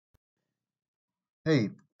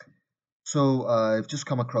Hey, so I've just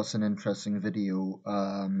come across an interesting video,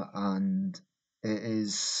 and it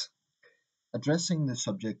is addressing the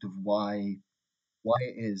subject of why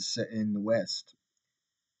it is that in the West,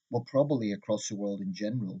 well, probably across the world in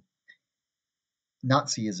general,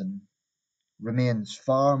 Nazism remains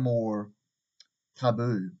far more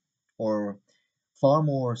taboo or far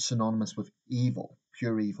more synonymous with evil,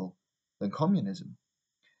 pure evil, than communism.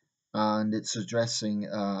 And it's addressing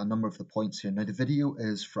a number of the points here. Now, the video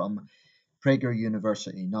is from Prager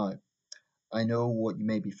University. Now, I know what you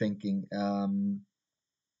may be thinking. I'm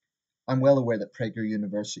well aware that Prager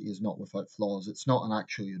University is not without flaws. It's not an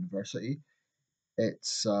actual university. It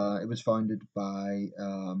was founded by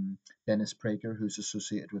Dennis Prager, who's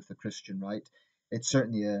associated with the Christian right. It's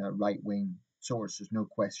certainly a right wing source. There's no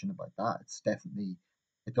question about that.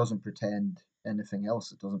 It doesn't pretend anything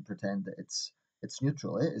else. It doesn't pretend that it's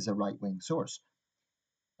neutral. It is a right wing source.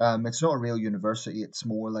 It's not a real university. It's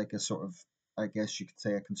more like a sort of, I guess you could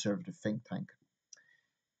say, a conservative think tank.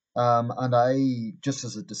 And I, just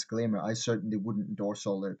as a disclaimer, I certainly wouldn't endorse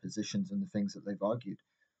all their positions and the things that they've argued.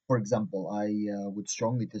 For example, I would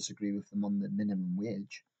strongly disagree with them on the minimum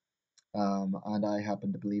wage, and I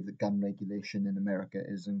happen to believe that gun regulation in America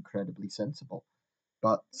is incredibly sensible.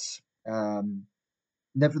 But um,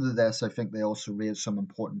 nevertheless, I think they also raise some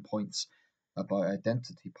important points about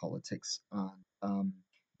identity politics and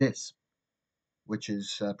this, which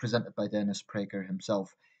is presented by Dennis Prager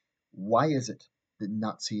himself. Why is it that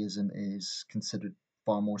Nazism is considered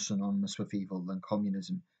far more synonymous with evil than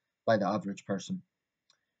communism by the average person?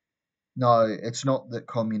 Now, it's not that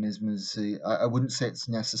communism is, I wouldn't say it's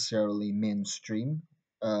necessarily mainstream.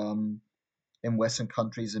 Um, in Western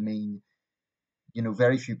countries, I mean,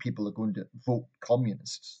 very few people are going to vote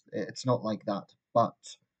communists. It's not like that. But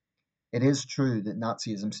it is true that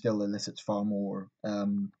Nazism still elicits far more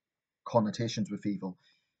connotations with evil.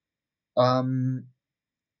 Um,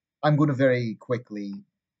 I'm going to very quickly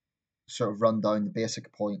sort of run down the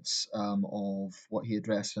basic points of what he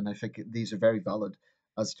addressed, and I think these are very valid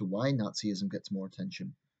as to why Nazism gets more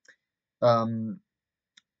attention. Um,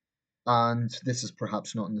 and this is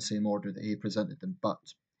perhaps not in the same order that he presented them,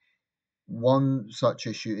 but one such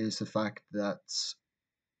issue is the fact that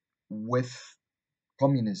with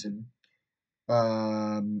communism,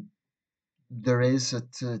 um, there is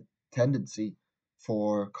a tendency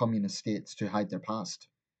for communist states to hide their past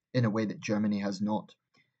in a way that Germany has not.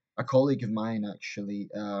 A colleague of mine actually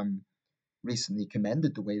recently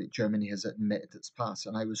commended the way that Germany has admitted its past,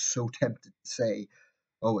 and I was so tempted to say,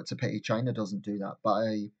 "Oh, it's a pity China doesn't do that." But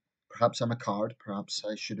perhaps I'm a card. Perhaps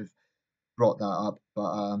I should have brought that up, but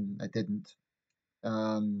I didn't.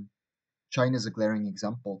 Um, China's a glaring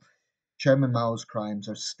example. Chairman Mao's crimes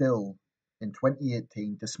are still, in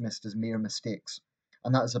 2018, dismissed as mere mistakes,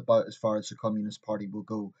 and that is about as far as the Communist Party will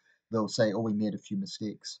go. They'll say, "Oh, we made a few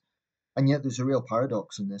mistakes," and yet there's a real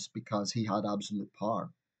paradox in this because he had absolute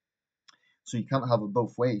power. So you can't have it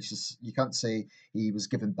both ways. You can't say he was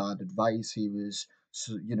given bad advice. He was,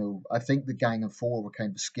 so, I think the Gang of Four were kind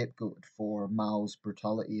of scapegoated for Mao's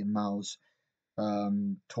brutality and Mao's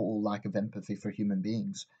total lack of empathy for human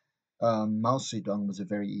beings. Mao Zedong was a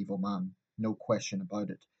very evil man, no question about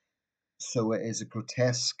it. So it is a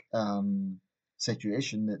grotesque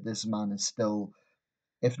situation that this man is still,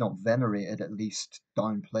 if not venerated, at least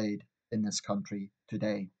downplayed in this country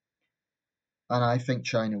today. And I think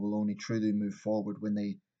China will only truly move forward when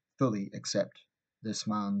they fully accept this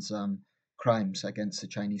man's crimes against the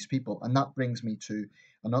Chinese people. And that brings me to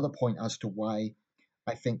another point as to why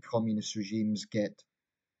I think communist regimes get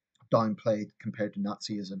downplayed compared to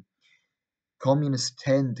Nazism. Communists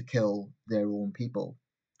tend to kill their own people,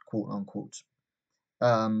 quote unquote.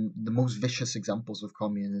 The most vicious examples of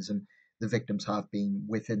communism, the victims have been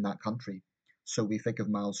within that country. So we think of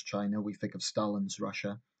Mao's China, we think of Stalin's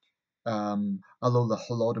Russia, although the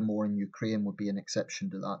Holodomor in Ukraine would be an exception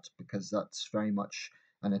to that because that's very much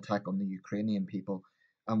an attack on the Ukrainian people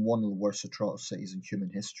and one of the worst atrocities in human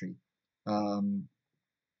history. Um,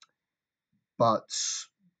 but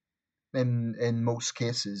in most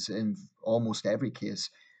cases, in almost every case,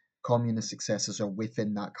 communist successes are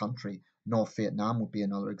within that country. North Vietnam would be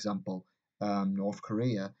another example. North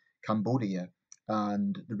Korea, Cambodia,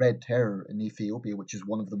 and the Red Terror in Ethiopia, which is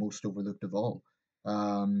one of the most overlooked of all.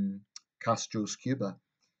 Um, Castro's Cuba.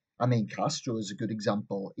 I mean, Castro is a good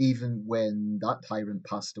example. Even when that tyrant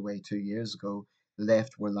passed away 2 years ago, the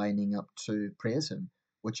left were lining up to praise him,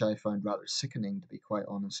 which I found rather sickening, to be quite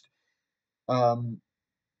honest. Um,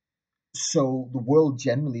 so the world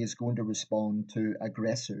generally is going to respond to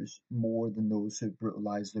aggressors more than those who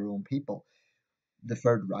brutalize their own people. The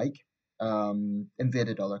Third Reich,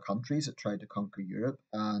 invaded other countries. It tried to conquer Europe,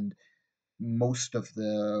 and most of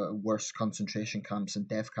the worst concentration camps and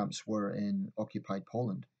death camps were in occupied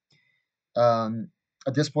Poland. Um,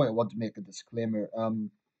 at this point, I want to make a disclaimer.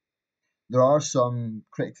 There are some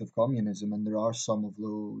critics of communism, and there are some of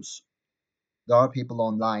those. There are people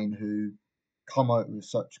online who come out with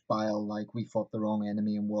such bile, like we fought the wrong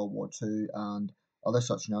enemy in World War II and other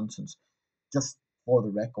such nonsense. Just for the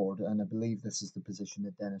record, and I believe this is the position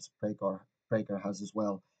that Prager has as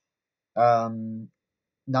well. Um,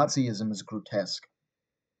 Nazism is grotesque.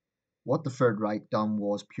 What the Third Reich done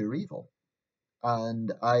was pure evil.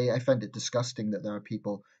 And I find it disgusting that there are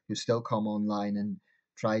people who still come online and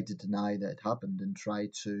try to deny that it happened and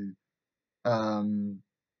um,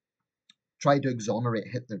 try to exonerate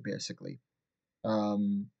Hitler, basically,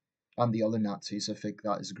 um, and the other Nazis. I think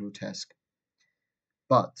that is grotesque.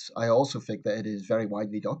 But I also think that it is very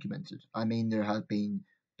widely documented. I mean, there have been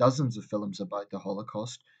dozens of films about the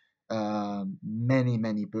Holocaust, many,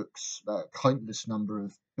 many books, countless number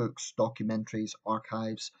of books, documentaries,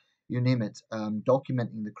 archives, you name it,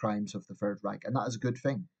 documenting the crimes of the Third Reich. And that is a good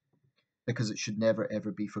thing because it should never,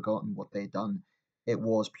 ever be forgotten what they done. It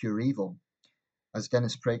was pure evil. As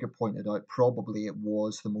Dennis Prager pointed out, probably it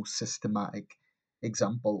was the most systematic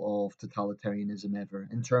example of totalitarianism ever,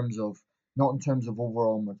 in terms of not in terms of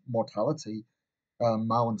overall mortality.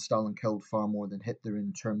 Mao and Stalin killed far more than Hitler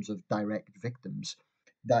in terms of direct victims.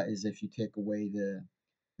 That is, if you take away the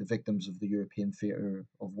victims of the European theatre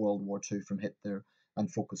of World War II from Hitler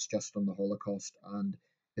and focus just on the Holocaust and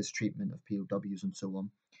his treatment of POWs and so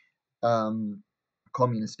on. Um,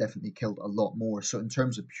 Communists definitely killed a lot more. So, in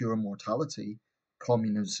terms of pure mortality,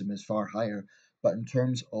 communism is far higher. But in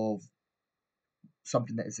terms of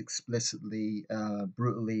something that is explicitly,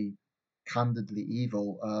 brutally, candidly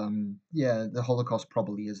evil, yeah, the Holocaust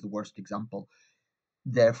probably is the worst example.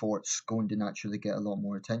 Therefore, it's going to naturally get a lot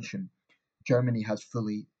more attention. Germany has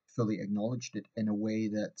fully acknowledged it in a way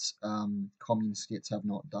that communist states have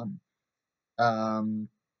not done. Um,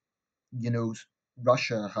 you know,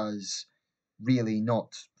 Russia has really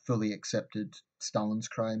not fully accepted Stalin's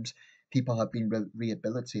crimes. People have been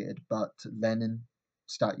rehabilitated, but Lenin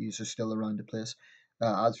statues are still around the place.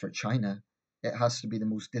 As for China, it has to be the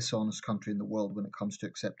most dishonest country in the world when it comes to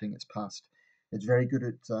accepting its past. It's very good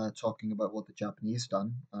at talking about what the Japanese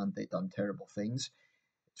done, and they done terrible things.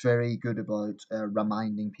 It's very good about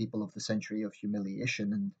reminding people of the century of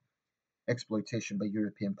humiliation and exploitation by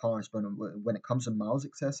European powers. But when it comes to Mao's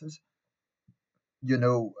excesses, you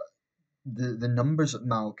know, the numbers that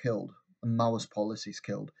Mao killed and Maoist policies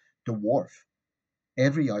killed dwarf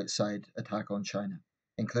every outside attack on China,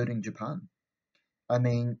 including Japan. I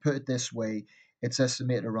mean, put it this way, it's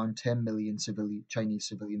estimated around 10 million Chinese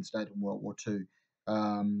civilians died in World War II,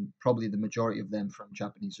 probably the majority of them from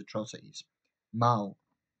Japanese atrocities. Mao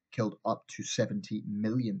killed up to 70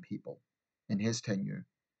 million people in his tenure,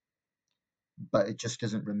 but it just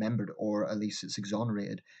isn't remembered, or at least it's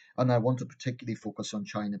exonerated. And I want to particularly focus on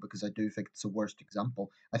China because I do think it's the worst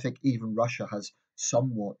example. I think even Russia has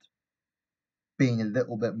somewhat been a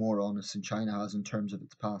little bit more honest than China has in terms of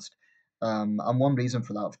its past. And one reason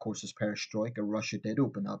for that, of course, is perestroika. Russia did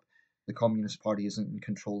open up. The Communist Party isn't in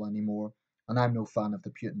control anymore. And I'm no fan of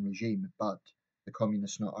the Putin regime, but the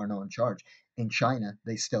communists are not in charge. In China,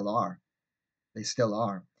 they still are. They still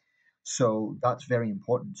are. So that's very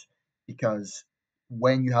important because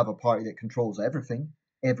when you have a party that controls everything,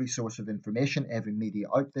 every source of information, every media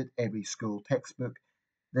outlet, every school textbook,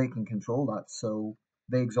 they can control that. So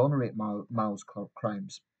they exonerate Mao's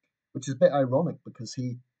crimes, which is a bit ironic because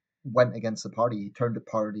he went against the party, he turned the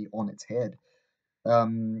party on its head.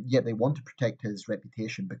 Yet they want to protect his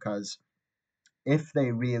reputation because if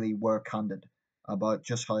they really were candid about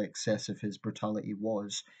just how excessive his brutality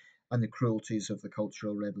was and the cruelties of the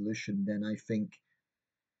Cultural Revolution, then I think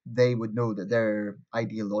they would know that their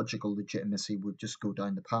ideological legitimacy would just go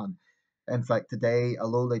down the pan. In fact, today,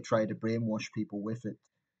 although they try to brainwash people with it,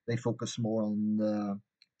 they focus more on the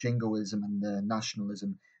jingoism and the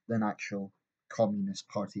nationalism than actual Communist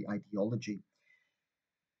Party ideology.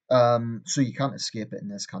 So you can't escape it in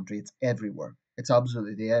this country. It's everywhere. It's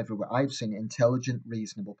absolutely everywhere. I've seen intelligent,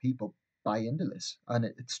 reasonable people buy into this, and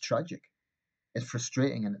it's tragic. It's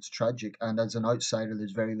frustrating and it's tragic. And as an outsider,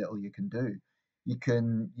 there's very little you can do. You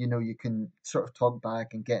can sort of talk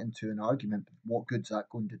back and get into an argument, but what good's that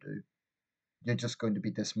going to do? You're just going to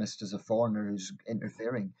be dismissed as a foreigner who's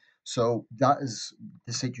interfering. So that is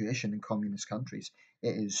the situation in communist countries.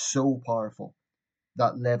 It is so powerful.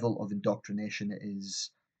 That level of indoctrination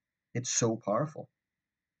it's so powerful.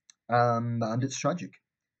 And it's tragic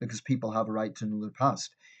because people have a right to know their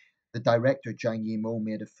past. The director Zhang Yimou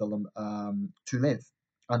made a film, To Live,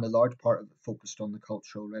 and a large part of it focused on the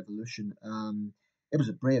Cultural Revolution. It was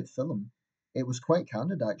a brave film. It was quite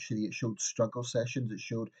candid, actually. It showed struggle sessions. It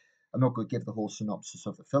showed. I'm not going to give the whole synopsis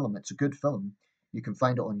of the film. It's a good film. You can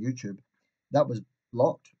find it on YouTube. That was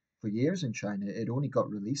blocked for years in China. It only got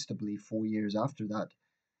released, I believe, 4 years after that.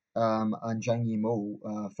 And Zhang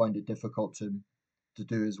Yimou found it difficult to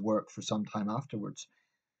do his work for some time afterwards.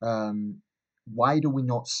 Um, why do we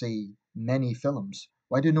not see many films?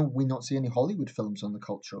 Why do we not see any Hollywood films on the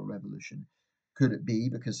Cultural Revolution? Could it be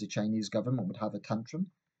because the Chinese government would have a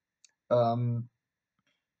tantrum? Um,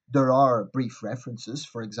 there are brief references,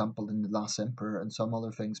 for example, in The Last Emperor and some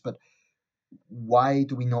other things, but why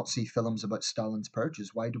do we not see films about Stalin's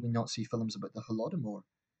purges? Why do we not see films about the Holodomor?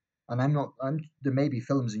 And I'm not, I'm, there may be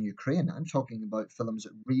films in Ukraine. I'm talking about films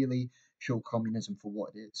that really show communism for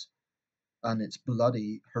what it is. And its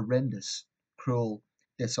bloody, horrendous, cruel,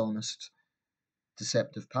 dishonest,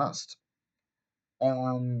 deceptive past.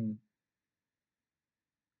 Um,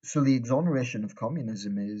 so the exoneration of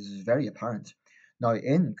communism is very apparent. Now,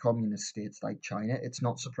 in communist states like China, it's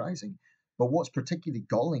not surprising. But what's particularly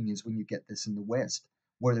galling is when you get this in the West,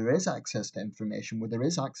 where there is access to information, where there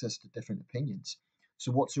is access to different opinions.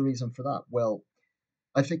 So, what's the reason for that? Well,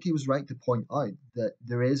 I think he was right to point out that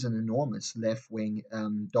there is an enormous left wing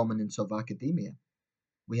dominance of academia.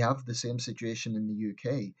 We have the same situation in the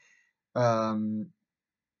UK. Um,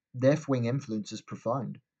 Left wing influence is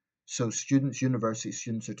profound. So university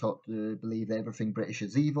students are taught to believe everything British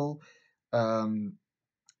is evil, um,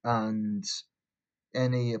 and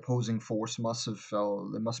any opposing force must have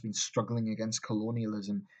they must have been struggling against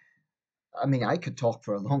colonialism. I mean, I could talk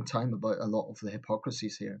for a long time about a lot of the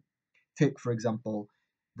hypocrisies here. Take, for example,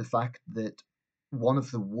 the fact that one of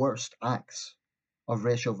the worst acts of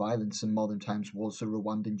racial violence in modern times was the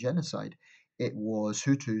Rwandan genocide. It was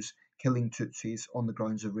Hutus killing Tutsis on the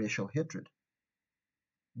grounds of racial hatred.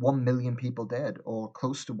 1 million people dead, or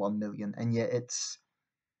close to 1 million, and yet it's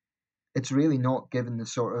really not given the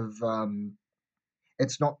sort of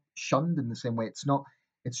it's not shunned in the same way.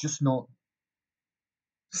 It's just not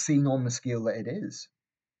seen on the scale that it is,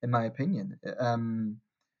 in my opinion.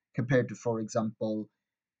 Compared to, for example,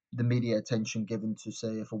 the media attention given to,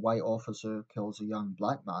 say, if a white officer kills a young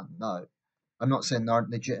black man. Now, I'm not saying there aren't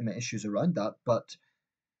legitimate issues around that, but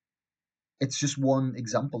it's just one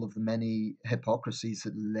example of the many hypocrisies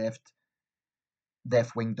that left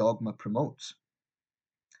wing dogma promotes.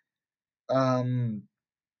 Um,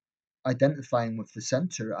 Identifying with the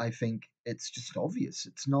center, I think it's just obvious.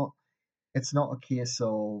 It's not a case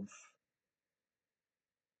of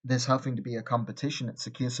this having to be a competition. It's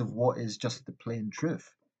a case of what is just the plain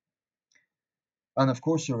truth. And of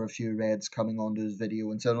course, there are a few Reds coming onto this video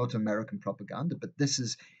and saying, "Oh, it's American propaganda." But this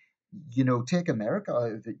is, take America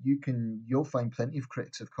out of it. You'll find plenty of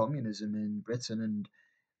critics of communism in Britain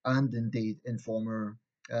and indeed in former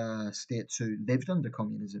states who lived under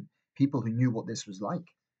communism. People who knew what this was like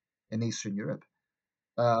in Eastern Europe.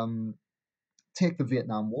 Um, Take the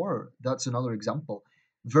Vietnam War. That's another example.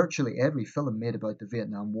 Virtually every film made about the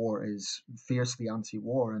Vietnam War is fiercely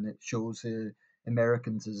anti-war, and it shows the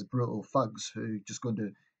Americans as brutal thugs who just go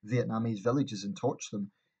into Vietnamese villages and torch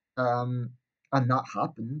them. Um, and that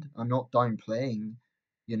happened. I'm not downplaying,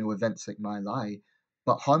 events like My Lai,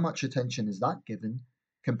 but how much attention is that given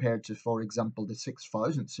compared to, for example, the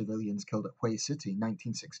 6,000 civilians killed at Hue City,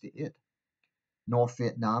 1968? North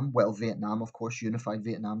Vietnam, well, Vietnam, of course, unified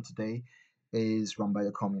Vietnam today, is run by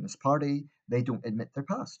the Communist Party. They don't admit their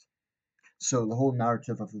past. So the whole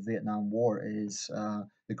narrative of the Vietnam War is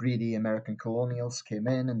the greedy American colonials came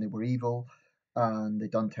in and they were evil and they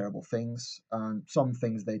done terrible things. And some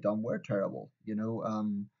things they done were terrible.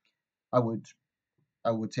 I would I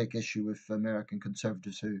would take issue with American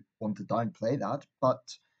conservatives who want to downplay that, but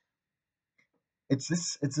it's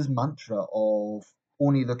this mantra of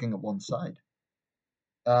only looking at one side.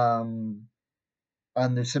 Um,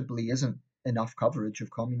 and there simply isn't enough coverage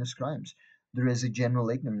of communist crimes. There is a general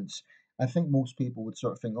ignorance. I think most people would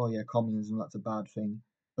sort of think, oh yeah, communism, that's a bad thing,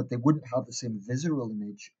 but they wouldn't have the same visceral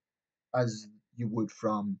image as you would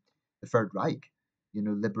from the Third Reich,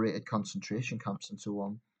 liberated concentration camps and so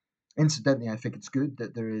on. Incidentally, I think it's good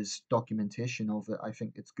that there is documentation of it. I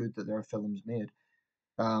think it's good that there are films made.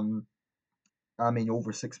 Um, I mean,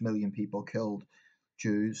 over 6 million people killed: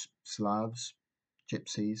 Jews, Slavs,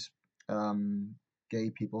 Gypsies, um, gay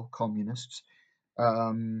people, communists.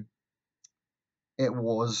 Um, it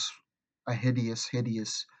was a hideous,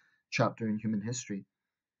 hideous chapter in human history.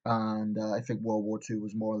 And I think World War II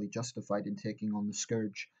was morally justified in taking on the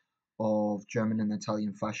scourge of German and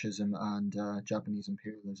Italian fascism and Japanese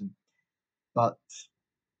imperialism. But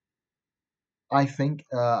I think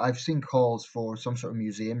I've seen calls for some sort of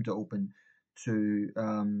museum to open to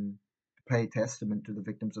pay testament to the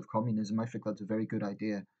victims of communism. I think that's a very good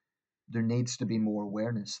idea. There needs to be more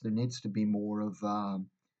awareness. There needs to be more of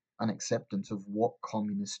an acceptance of what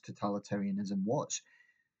communist totalitarianism was.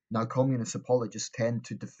 Now, communist apologists tend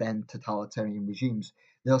to defend totalitarian regimes.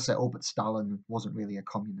 They'll say, oh, but Stalin wasn't really a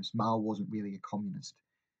communist, Mao wasn't really a communist.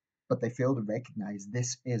 But they fail to recognize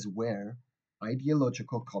this is where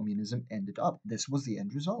ideological communism ended up. This was the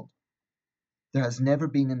end result. There has never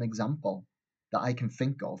been an example that I can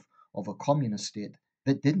think of a communist state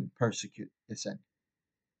that didn't persecute dissent.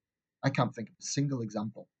 I can't think of a single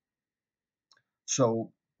example.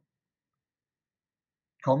 So,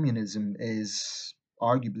 communism is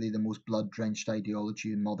arguably the most blood drenched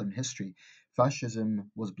ideology in modern history.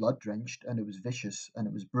 Fascism was blood drenched and it was vicious and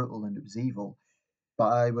it was brutal and it was evil.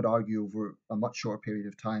 But I would argue over a much shorter period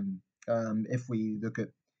of time. If we look at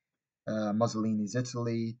Mussolini's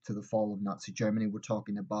Italy to the fall of Nazi Germany, we're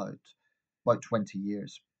talking about 20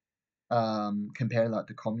 years. Compare that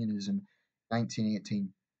to communism,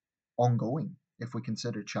 1918, ongoing. If we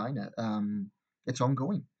consider China, it's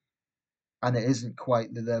ongoing. And it isn't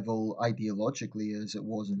quite the level ideologically as it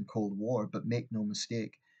was in the Cold War, but make no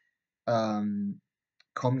mistake, um,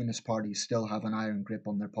 communist parties still have an iron grip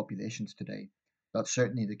on their populations today. That's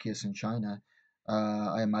certainly the case in China.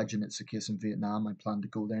 I imagine it's the case in Vietnam. I plan to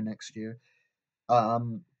go there next year.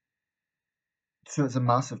 Um, so it's a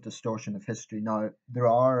massive distortion of history. Now, there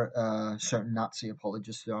are certain Nazi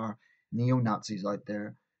apologists, there are neo Nazis out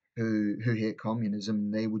there who hate communism,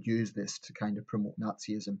 and they would use this to kind of promote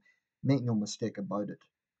Nazism. Make no mistake about it.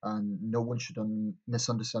 And no one should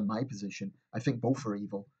misunderstand my position. I think both are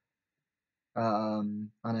evil. And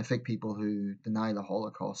I think people who deny the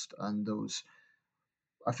Holocaust and those,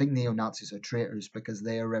 I think neo Nazis are traitors because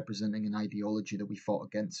they are representing an ideology that we fought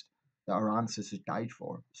against, that our ancestors died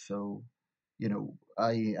for. So,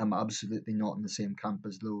 I am absolutely not in the same camp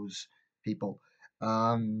as those people.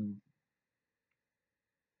 Um,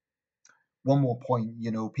 One more point,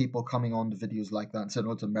 people coming on to videos like that and saying,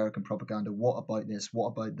 oh, it's American propaganda. What about this? What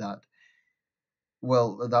about that?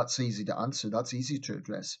 Well, that's easy to answer. That's easy to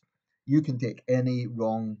address. You can take any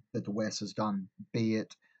wrong that the West has done, be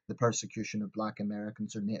it the persecution of Black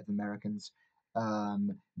Americans or Native Americans,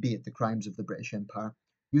 be it the crimes of the British Empire.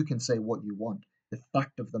 You can say what you want. The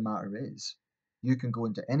fact of the matter is, you can go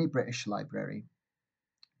into any British library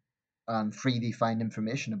and freely find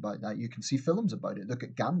information about that. You can see films about it. Look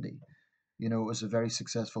at Gandhi. It was a very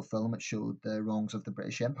successful film. It showed the wrongs of the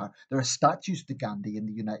British Empire. There are statues to Gandhi in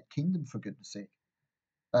the United Kingdom, for goodness sake.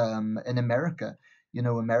 In America,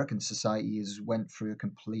 American society has went through a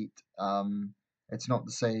complete. It's not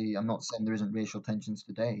to say I'm not saying there isn't racial tensions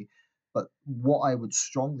today, but what I would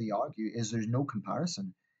strongly argue is there's no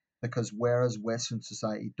comparison, because whereas Western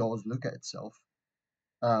society does look at itself,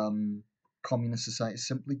 um, communist societies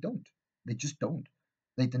simply don't. They just don't.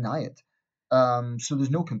 They deny it. So there's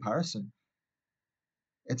no comparison.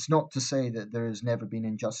 It's not to say that there has never been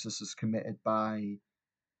injustices committed by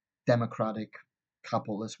democratic,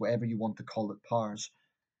 capitalist, whatever you want to call it, powers,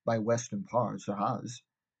 by Western powers. There has.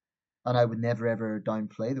 And I would never ever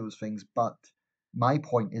downplay those things. But my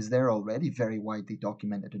point is they're already very widely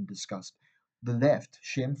documented and discussed. The left,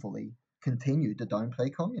 shamefully, continue to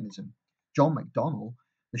downplay communism. John MacDonald,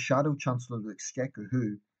 the shadow chancellor of the Exchequer,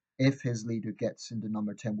 who, if his leader gets into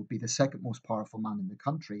number 10, would be the second most powerful man in the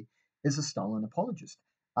country, is a Stalin apologist,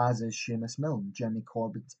 as is Seamus Milne, Jeremy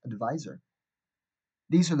Corbyn's advisor.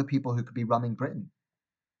 These are the people who could be running Britain,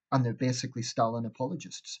 and they're basically Stalin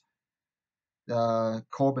apologists.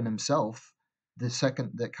 Corbyn himself, the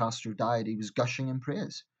second that Castro died, he was gushing in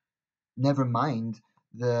praise. Never mind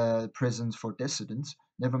the prisons for dissidents,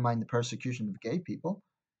 never mind the persecution of gay people.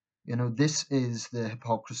 This is the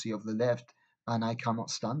hypocrisy of the left, and I cannot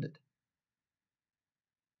stand it.